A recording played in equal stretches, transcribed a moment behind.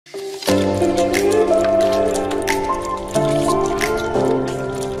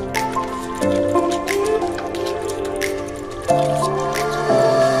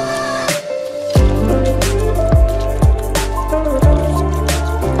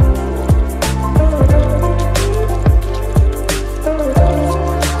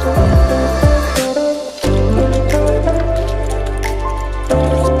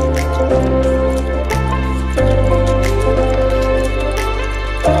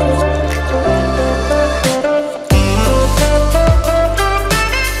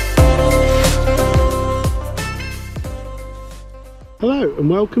and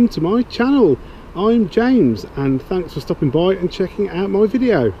welcome to my channel. I'm James and thanks for stopping by and checking out my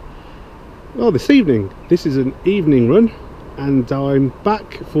video. Well, this evening, this is an evening run and I'm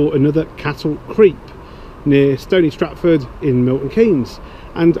back for another cattle creep near Stony Stratford in Milton Keynes,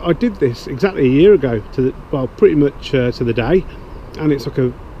 and I did this exactly a year ago to the, well, pretty much to the day, and it's like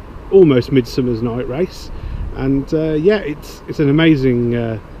a almost midsummer's night race. And yeah, it's an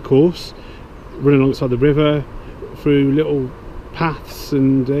amazing course, running alongside the river through little paths,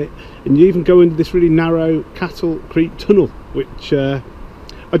 and you even go into this really narrow cattle creep tunnel, which I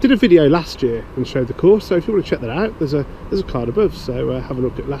did a video last year and showed the course, so if you want to check that out, there's a card above, so have a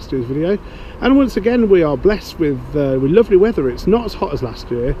look at last year's video. And once again, we are blessed with lovely weather. It's not as hot as last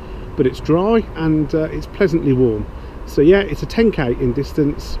year, but it's dry and it's pleasantly warm. So yeah, it's a 10k in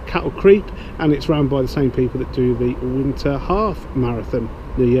distance cattle creep, and it's run by the same people that do the winter half marathon,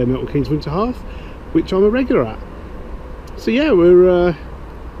 the Milton Keynes winter half, which I'm a regular at. So yeah, we're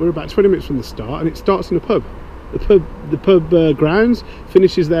about 20 minutes from the start, and it starts in a pub. The pub grounds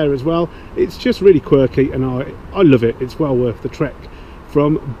finishes there as well. It's just really quirky, and I love it. It's well worth the trek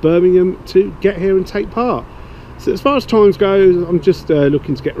from Birmingham to get here and take part. So as far as times goes, I'm just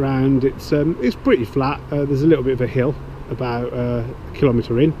looking to get round. It's pretty flat. There's a little bit of a hill about a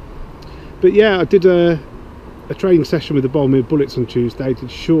kilometre in, but yeah, I did a training session with the Boulder Bullets on Tuesday.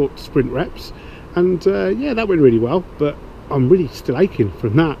 Did short sprint reps, and yeah, that went really well, but I'm really still aching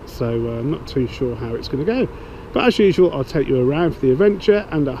from that, so I'm not too sure how it's going to go. But as usual, I'll take you around for the adventure,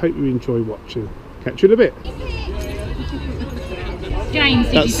 and I hope you enjoy watching. Catch you in a bit. James,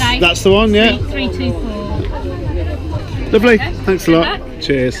 did you say? That's the one, yeah. 324. Lovely, thanks a lot.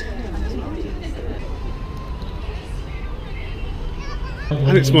 Cheers.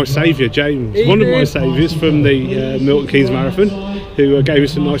 And it's my saviour, James, one of my saviours from the Milton Keynes Marathon, who gave me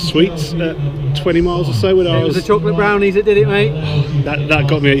some nice sweets at 20 miles or so when I was... It was the chocolate brownies that did it, mate. That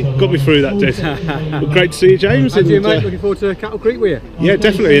got me through, that did. Well, great to see you, James. And you, mate, looking forward to Cattle Creek, were you? Yeah,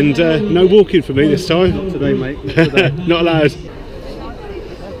 definitely, and no walking for me this time. Not today, mate. Not today. Not allowed.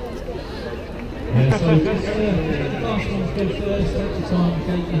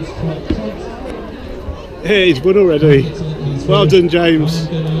 Hey, he's won already. Well done, James.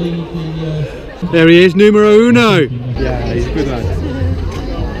 There he is, numero uno. Yeah, he's a good man.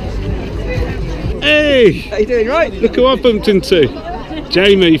 Hey! How you doing, right? Look who I bumped into.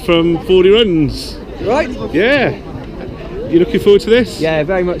 Jamie from 40 Runs. Right? Yeah. You looking forward to this? Yeah,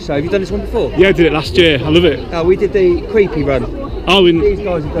 very much so. Have you done this one before? Yeah, I did it last year. I love it. We did the creepy run. Oh, These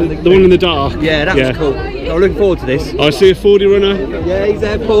guys have done the one in the dark. Yeah, that was cool. I'm looking forward to this. I see a 40 runner. Yeah, he's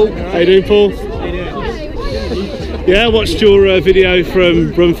there, Paul. How you doing, Paul? Yeah, I watched your video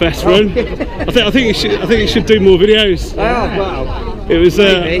from Runfest Run. I think you should do more videos. Oh, wow. It was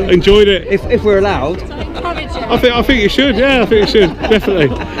enjoyed it. If we're allowed. I think you should. Yeah, I think you should, definitely.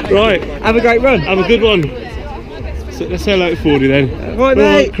 Right. Have a great run. Have a good one. So let's say like 40 then. Right,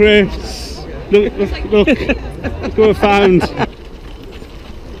 mate. Chris. Look what I found.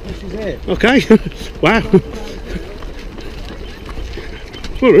 This is it. Okay. Wow.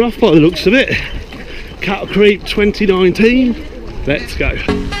 Well, we're off by the looks of it. Cattle Creek 2019. Let's go.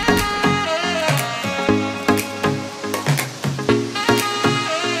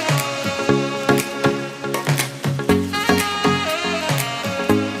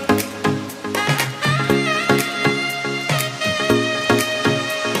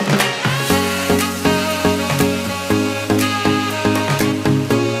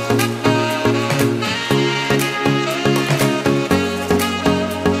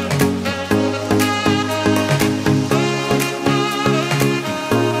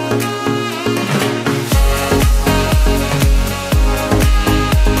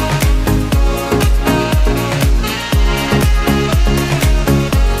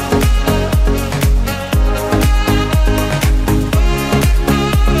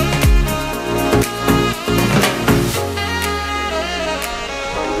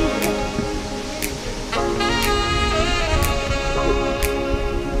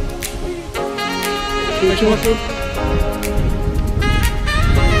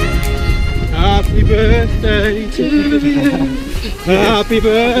 Happy birthday to you. Happy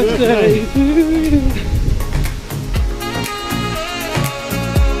birthday to you.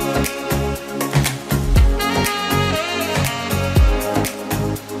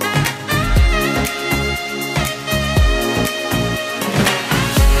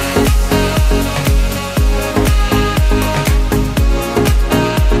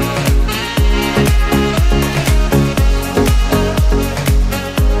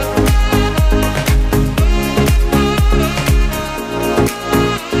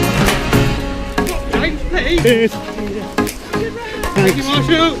 Cheers. Thank you,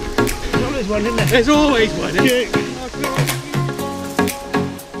 Marshall. There's always one, isn't there? There's always one. Isn't there? Thank you.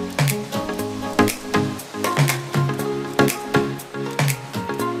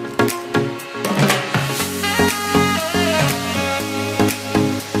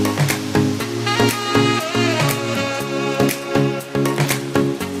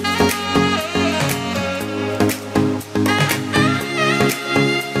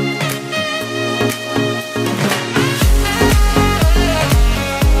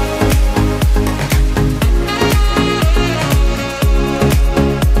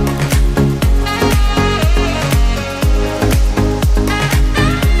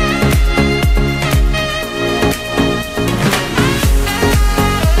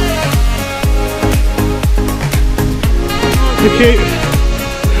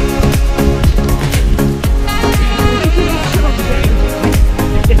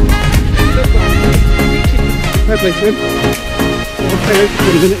 Fair play to him. Okay, for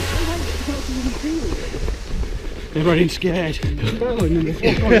a minute. They're running scared.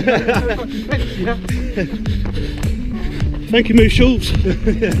 Thank you, Moose Schultz.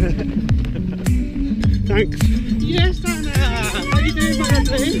 Thanks. Yes, Anna. How you doing, my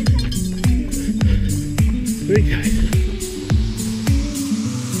lovely? There you go.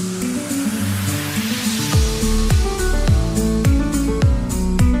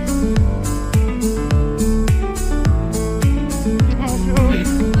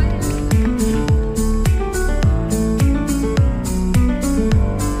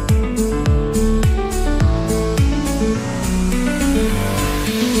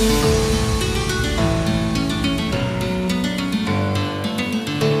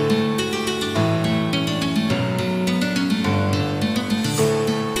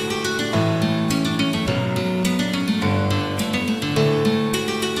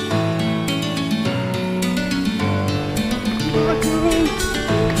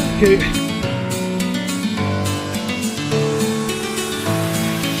 Okay.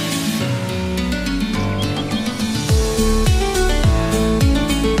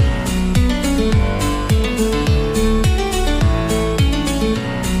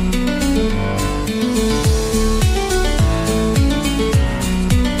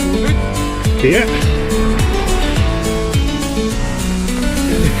 Yeah.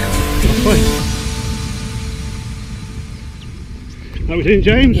 Fine. How are we doing,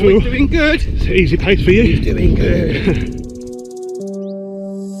 James? We're doing good. It's an easy pace for you. He's doing good.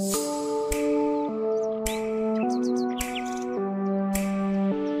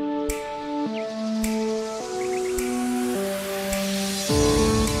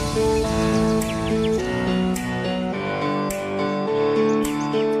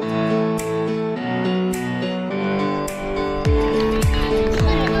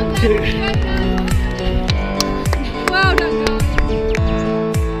 Well done, guys.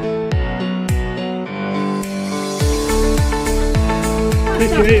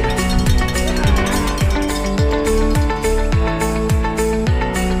 Thank you.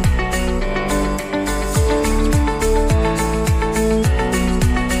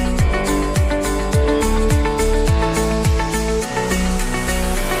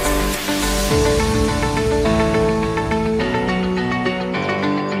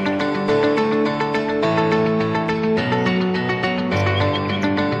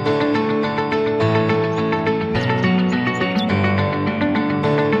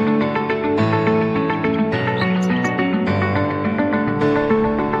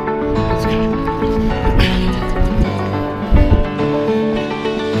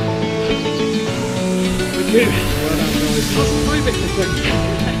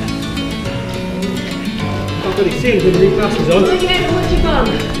 I've got his seals with the glasses on. Yeah, what you done?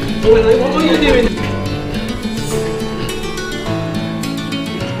 Oh, wait, what are you doing?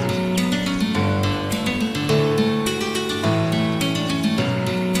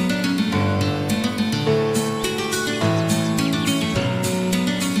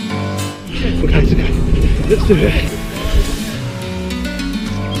 Okay, let's do it.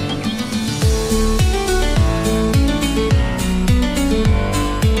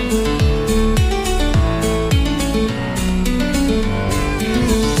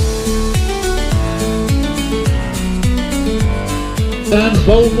 And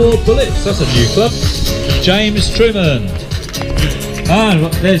Bolmore Bullets, that's a new club. James Truman. And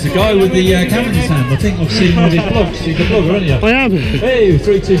there's the guy with the camera in his hand. I think I've seen one of his vlogs. He's a vlogger, aren't you? I am. Hey,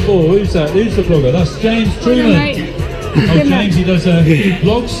 324. Who's that? Who's the vlogger? That's James Truman. Oh, James, he does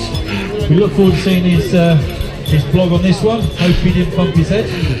vlogs. We look forward to seeing his vlog on this one. Hope he didn't bump his head.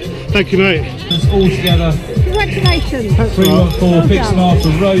 Thank you, mate. That's all together. Congratulations. 314 Pixmar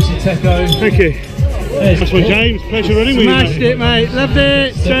from Rosie Teco. Thank you. That's one, James. Pleasure running with you. Smashed it, mate. Loved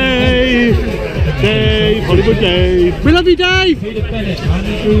it. Dave, Hollywood Dave. We love you, Dave. Peter Bennett,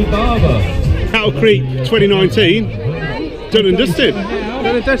 Andrew Barber. Cattle Creek 2019, done and dusted.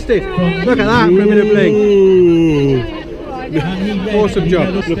 Done and dusted. Look at that, Premier League. Ooh. Awesome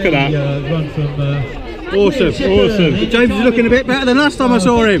job. Look at that. Run from, Awesome. James is looking a bit better than last time I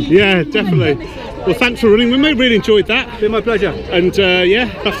saw him. Yeah, definitely. Well, thanks for running with me. Really enjoyed that. Been my pleasure. And yeah,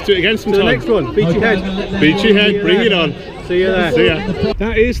 have to do it again sometime. The next one, Beachy Head. Beachy Head, bring it on. See you there. See ya.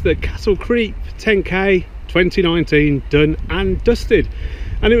 That is the Castle Creek 10k 2019 done and dusted.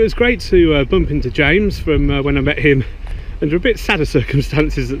 And it was great to bump into James from when I met him under a bit sadder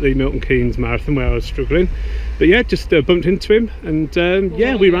circumstances at the Milton Keynes Marathon where I was struggling. But yeah, just bumped into him, and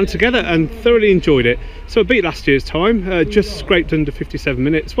yeah, we ran together and thoroughly enjoyed it. So I beat last year's time, just scraped under 57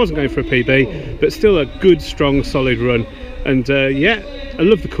 minutes, wasn't going for a PB, but still a good, strong, solid run. And yeah, I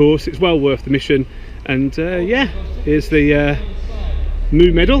love the course, it's well worth the mission. And yeah, here's the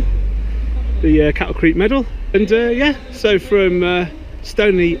Moo medal, the Cattle Creek medal. And yeah, so from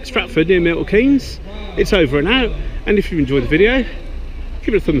Stoney Stratford near Milton Keynes, it's over and out. And if you've enjoyed the video,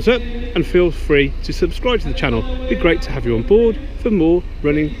 give it a thumbs up and feel free to subscribe to the channel. It'd be great to have you on board for more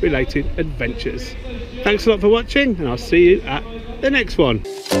running related adventures. Thanks a lot for watching, and I'll see you at the next one.